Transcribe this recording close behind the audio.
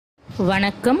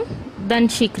வணக்கம்.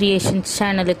 தன்ஷி கிரியேஷன்ஸ்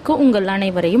சேனலுக்கு உங்கள்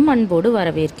அனைவரையும் அன்போடு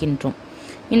வரவேற்கின்றோம்.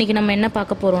 இன்றைக்கி நம்ம என்ன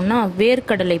பார்க்க போகிறோம்னா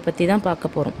வேர்க்கடலை பற்றி தான்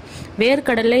பார்க்க போகிறோம்.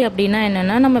 வேர்க்கடலை அப்படின்னா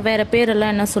என்னென்னா, நம்ம வேறு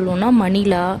பேரெல்லாம் என்ன சொல்லுவோம்னா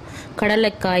மணிலா,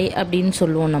 கடலைக்காய் அப்படின்னு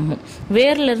சொல்லுவோம். நம்ம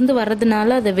வேர்லேருந்து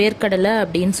வர்றதுனால அதை வேர்க்கடலை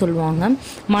அப்படின்னு சொல்லுவாங்க.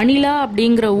 மணிலா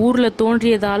அப்படிங்கிற ஊரில்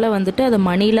தோன்றியதால் வந்துட்டு அதை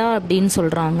மணிலா அப்படின்னு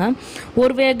சொல்கிறாங்க.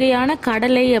 ஒரு வகையான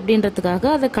கடலை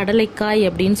அப்படின்றதுக்காக அதை கடலைக்காய்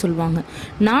அப்படின்னு சொல்லுவாங்க.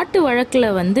 நாட்டு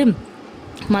வழக்கில் வந்து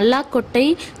மல்லாக்கொட்டை,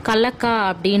 கல்லக்கா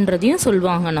அப்படின்றதையும்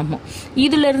சொல்லுவாங்க. நம்ம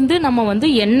இதிலிருந்து நம்ம வந்து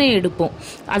எண்ணெய் எடுப்போம்.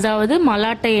 அதாவது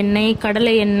மலாட்டை எண்ணெய்,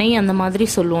 கடலை எண்ணெய் அந்த மாதிரி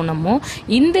சொல்லுவோம். நம்ம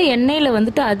இந்த எண்ணெயில்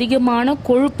வந்துட்டு அதிகமான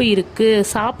கொழுப்பு இருக்குது,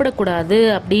 சாப்பிடக்கூடாது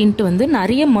அப்படின்ட்டு வந்து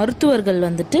நிறைய மருத்துவர்கள்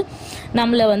வந்துட்டு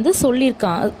நம்மளை வந்து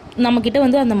சொல்லியிருக்காங்க, நம்மக்கிட்ட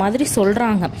வந்து அந்த மாதிரி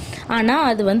சொல்கிறாங்க. ஆனால்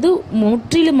அது வந்து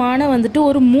முற்றிலுமான வந்துட்டு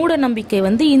ஒரு மூட நம்பிக்கை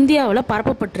வந்து இந்தியாவில்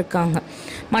பரப்பப்பட்டிருக்காங்க.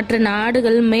 மற்ற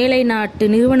நாடுகள், மேலை நாட்டு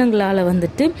நிறுவனங்களால்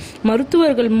வந்துட்டு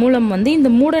மருத்துவர்கள் மூலம் வந்து இந்த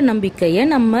மூட நம்பிக்கையை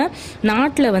நம்ம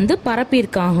நாட்டில் வந்து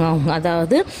பரப்பியிருக்காங்க அவங்க.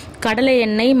 அதாவது கடலை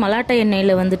எண்ணெய், மலாட்டை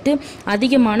எண்ணெயில் வந்துட்டு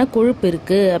அதிகமான கொழுப்பு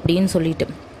இருக்குது அப்படின்னு சொல்லிட்டு.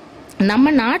 நம்ம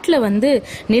நாட்டில் வந்து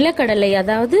நிலக்கடலை,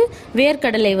 அதாவது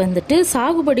வேர்க்கடலை வந்துட்டு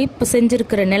சாகுபடி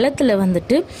செஞ்சிருக்கிற நிலத்தில்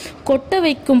வந்துட்டு கொட்டை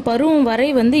வைக்கும் பருவம் வரை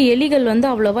வந்து எலிகள் வந்து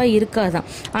அவ்வளோவா இருக்காதான்.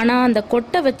 ஆனால் அந்த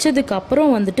கொட்டை வச்சதுக்கு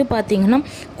அப்புறம் வந்துட்டு பார்த்தீங்கன்னா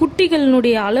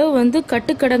குட்டிகளினுடைய அளவு வந்து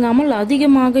கட்டுக்கடங்காமல்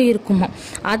அதிகமாக இருக்குமா.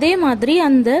 அதே மாதிரி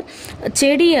அந்த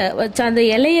செடியை அந்த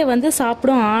இலையை வந்து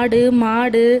சாப்பிடும் ஆடு,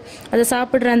 மாடு, அதை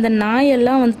சாப்பிட்ற அந்த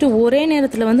நாயெல்லாம் வந்துட்டு ஒரே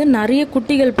நேரத்தில் வந்து நிறைய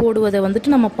குட்டிகள் போடுவதை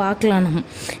வந்துட்டு நம்ம பார்க்கலாம். நம்ம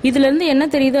இதுலேருந்து என்ன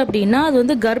தெரியுது அப்படின்னா, அது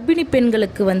வந்து கர்ப்பிணி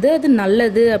பெண்களுக்கு வந்து அது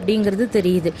நல்லது அப்படிங்கிறது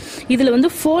தெரியுது. இதில் வந்து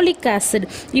ஃபோலிக் ஆசிட்,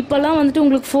 இப்போல்லாம் வந்துட்டு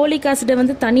உங்களுக்கு ஃபோலிக் ஆசிடை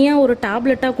வந்து தனியாக ஒரு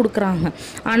டேப்லெட்டாக கொடுக்குறாங்க.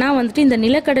 ஆனால் வந்துட்டு இந்த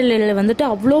நிலக்கடலையில் வந்துட்டு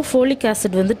அவ்வளோ ஃபோலிக்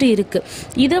ஆசிட் வந்துட்டு இருக்குது.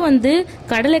 இதை வந்து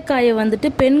கடலைக்காயை வந்துட்டு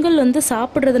பெண்கள் வந்து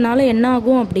சாப்பிட்றதுனால என்ன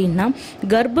ஆகும் அப்படின்னா,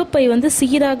 கர்ப்பப்பை வந்து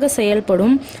சீராக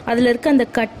செயல்படும். அதில் இருக்க அந்த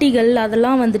கட்டிகள்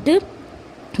அதெல்லாம் வந்துட்டு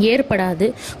ஏற்படாது.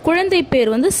 குழந்தை பேர்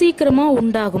வந்து சீக்கிரமாக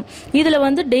உண்டாகும். இதில்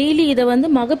வந்து டெய்லி இதை வந்து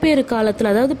மகப்பேறு காலத்தில்,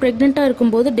 அதாவது ப்ரெக்னெண்ட்டாக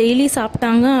இருக்கும்போது டெய்லி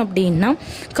சாப்பிட்டாங்க அப்படின்னா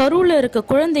கருவில் இருக்க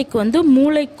குழந்தைக்கு வந்து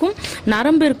மூளைக்கும்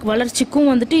நரம்பு வளர்ச்சிக்கும்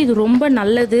வந்துட்டு இது ரொம்ப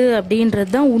நல்லது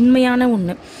அப்படின்றது தான் உண்மையான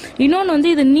ஒன்று. இன்னொன்று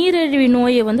வந்து இது நீரிழிவு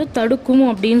நோயை வந்து தடுக்கும்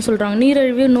அப்படின்னு சொல்கிறாங்க.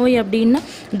 நீரிழிவு நோய் அப்படின்னா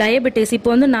டயபெட்டிஸ்.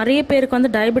 இப்போ வந்து நிறைய பேருக்கு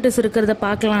வந்து டயபெட்டிஸ் இருக்கிறத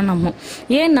பார்க்கலாம் நம்ம.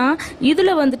 ஏன்னா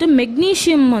இதில் வந்துட்டு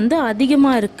மெக்னீஷியம் வந்து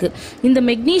அதிகமாக இருக்குது. இந்த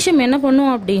மெக்னீஷியம் என்ன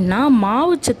பண்ணும் அப்படின்னா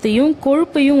மாவுச்சத்தையும்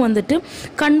கொழுப்பையும் வந்துட்டு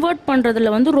கன்வெர்ட்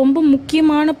பண்றதுல வந்து ரொம்ப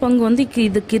முக்கியமான பங்கு வந்து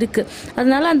இதுக்கு இருக்கு.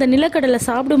 அதனால அந்த நிலக்கடலை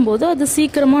சாப்பிடும்போது அது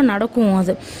சீக்கிரமா நடக்கும்.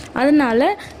 அதனால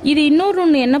இது இன்னொரு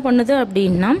என்ன பண்ணுது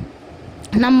அப்படின்னா,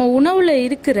 நம்ம உணவில்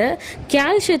இருக்கிற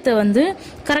கால்சியத்தை வந்து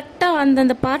கரெக்டாக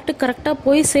அந்தந்த பார்ட்டு கரெக்டாக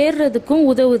போய் சேர்றதுக்கும்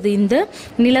உதவுது இந்த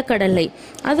நிலக்கடலை.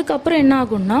 அதுக்கப்புறம் என்ன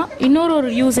ஆகும்னா,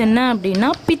 இன்னொரு யூஸ் என்ன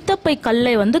அப்படின்னா, பித்தப்பை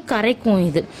கல்லை வந்து கரைக்கும்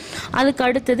இது. அதுக்கு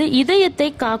அடுத்தது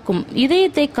இதயத்தை காக்கும்.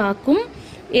 இதயத்தை காக்கும்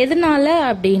எதனால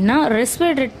அப்படின்னா,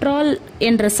 ரெஸ்வெட்ரால்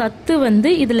என்ற சத்து வந்து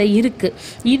இதில் இருக்குது.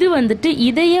 இது வந்துட்டு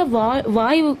இதய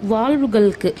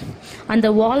வால்வுகளுக்கு, அந்த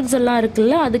வால்வ்ஸ் எல்லாம்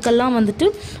இருக்குல்ல, அதுக்கெல்லாம் வந்துட்டு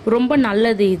ரொம்ப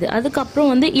நல்லது இது.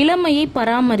 அதுக்கப்புறம் வந்து இளமையை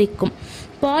பராமரிக்கும்.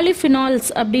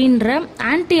 பாலிஃபினால்ஸ் அப்படின்ற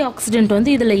ஆன்டி ஆக்சிடென்ட்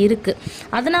வந்து இதில் இருக்குது.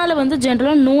 அதனால் வந்து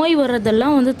ஜென்ரலாக நோய்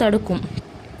வர்றதெல்லாம் வந்து தடுக்கும்.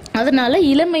 அதனால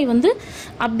இளமை வந்து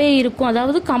அப்படியே இருக்கும்.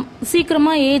 அதாவது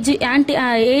சீக்கிரமாக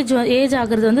ஏஜ்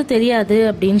ஆகிறது வந்து தெரியாது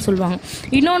அப்படின்னு சொல்லுவாங்க.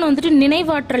 இன்னொன்று வந்துட்டு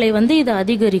நினைவாற்றலை வந்து இது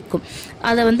அதிகரிக்கும்.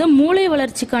 அதை வந்து மூளை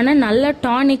வளர்ச்சிக்கான நல்ல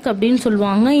டானிக் அப்படின்னு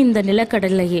சொல்லுவாங்க இந்த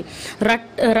நிலக்கடலையே.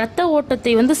 ரத்த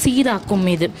ஓட்டத்தை வந்து சீராக்கும்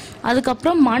இது.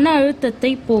 அதுக்கப்புறம் மன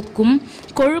அழுத்தத்தை போக்கும்,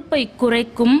 கொழுப்பை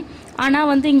குறைக்கும். ஆனால்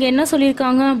வந்து இங்கே என்ன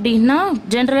சொல்லியிருக்காங்க அப்படின்னா,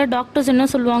 ஜென்ரலாக டாக்டர்ஸ் என்ன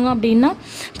சொல்லுவாங்க அப்படின்னா,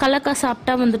 கல்லக்காய்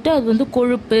சாப்பிட்டா வந்துட்டு அது வந்து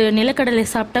கொழுப்பு, நிலக்கடலை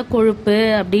சாப்பிட்டா கொழுப்பு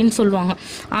அப்படின்னு சொல்லுவாங்க.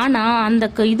 ஆனால்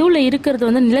அந்த இதுல இருக்கிறது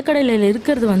வந்து, நிலக்கடலையில்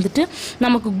இருக்கிறது வந்துட்டு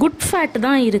நமக்கு குட் ஃபேட்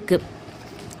தான் இருக்குது.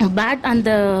 அந்த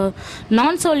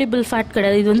நான் சால்யூபிள் ஃபேட்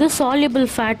கிடையாது. இது வந்து சால்யூபிள்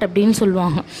ஃபேட் அப்படின்னு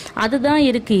சொல்லுவாங்க. அதுதான்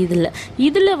இருக்குது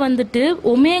இதில் வந்துட்டு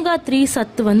ஒமேகா 3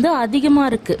 சத்து வந்து அதிகமாக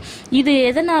இருக்குது. இது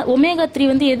ஒமேகா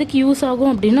 3 வந்து எதுக்கு யூஸ்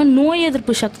ஆகும் அப்படின்னா, நோய்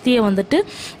எதிர்ப்பு சக்தியை வந்துட்டு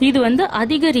இது வந்து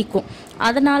அதிகரிக்கும்.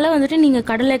 அதனால வந்துட்டு நீங்கள்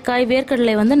கடலைக்காய்,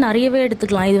 வேர்க்கடலை வந்து நிறையவே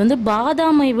எடுத்துக்கலாம். இது வந்து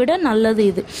பாதாமை விட நல்லது.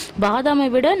 இது பாதாமை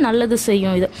விட நல்லது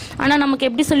செய்யும் இது. ஆனால் நமக்கு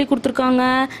எப்படி சொல்லி கொடுத்துருக்காங்க,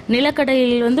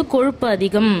 நிலக்கடலையில் வந்து கொழுப்பு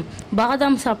அதிகம்,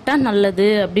 பாதாம் சாப்பிட்டா நல்லது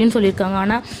அப்படின்னு சொல்லியிருக்காங்க.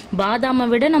 ஆனால் பாதாமை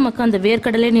விட நமக்கு அந்த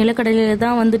வேர்க்கடலை, நிலக்கடலையில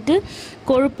தான் வந்துட்டு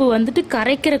கொழுப்பு வந்துட்டு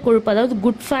கரைக்கிற கொழுப்பு, அதாவது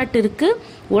குட் ஃபேட் இருக்கு,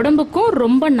 உடம்புக்கும்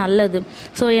ரொம்ப நல்லது.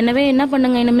 ஸோ எனவே என்ன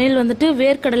பண்ணுங்க, இனிமேல் வந்துட்டு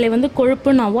வேர்க்கடலை வந்து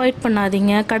கொழுப்புன்னு அவாய்ட்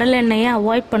பண்ணாதீங்க, கடலை எண்ணெயை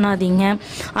அவாய்ட் பண்ணாதீங்க.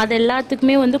 அது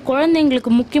எல்லாத்துக்குமே வந்து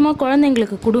குழந்தைங்களுக்கு, முக்கியமாக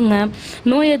குழந்தைங்களுக்கு கொடுங்க.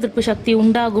 நோய் எதிர்ப்பு சக்தி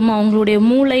உண்டாகும், அவங்களுடைய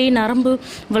மூளை நரம்பு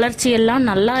வளர்ச்சி எல்லாம்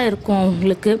நல்லா இருக்கும்,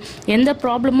 அவங்களுக்கு எந்த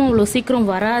ப்ராப்ளமும் அவ்வளோ சீக்கிரம்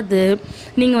வராது.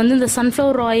 நீங்கள் வந்து இந்த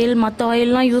சன்ஃப்ளவர் ஆயில் மற்ற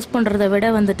ஆயிலெலாம் யூஸ் பண்ணுறதை விட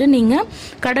வந்துட்டு நீங்கள்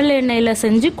கடலை எண்ணெயில்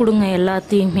செஞ்சு கொடுங்க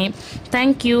எல்லாத்தையுமே.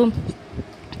 தேங்க்யூ.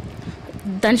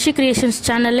 தன்ஷி கிரியேஷன்ஸ்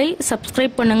சேனலை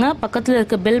சப்ஸ்கிரைப் பண்ணுங்கள், பக்கத்தில்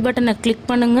இருக்க பெல் பட்டனை கிளிக்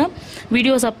பண்ணுங்கள்.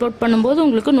 வீடியோஸ் அப்லோட் பண்ணும்போது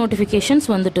உங்களுக்கு நோட்டிஃபிகேஷன்ஸ்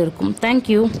வந்துட்டு இருக்கும்.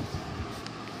 தேங்க்யூ.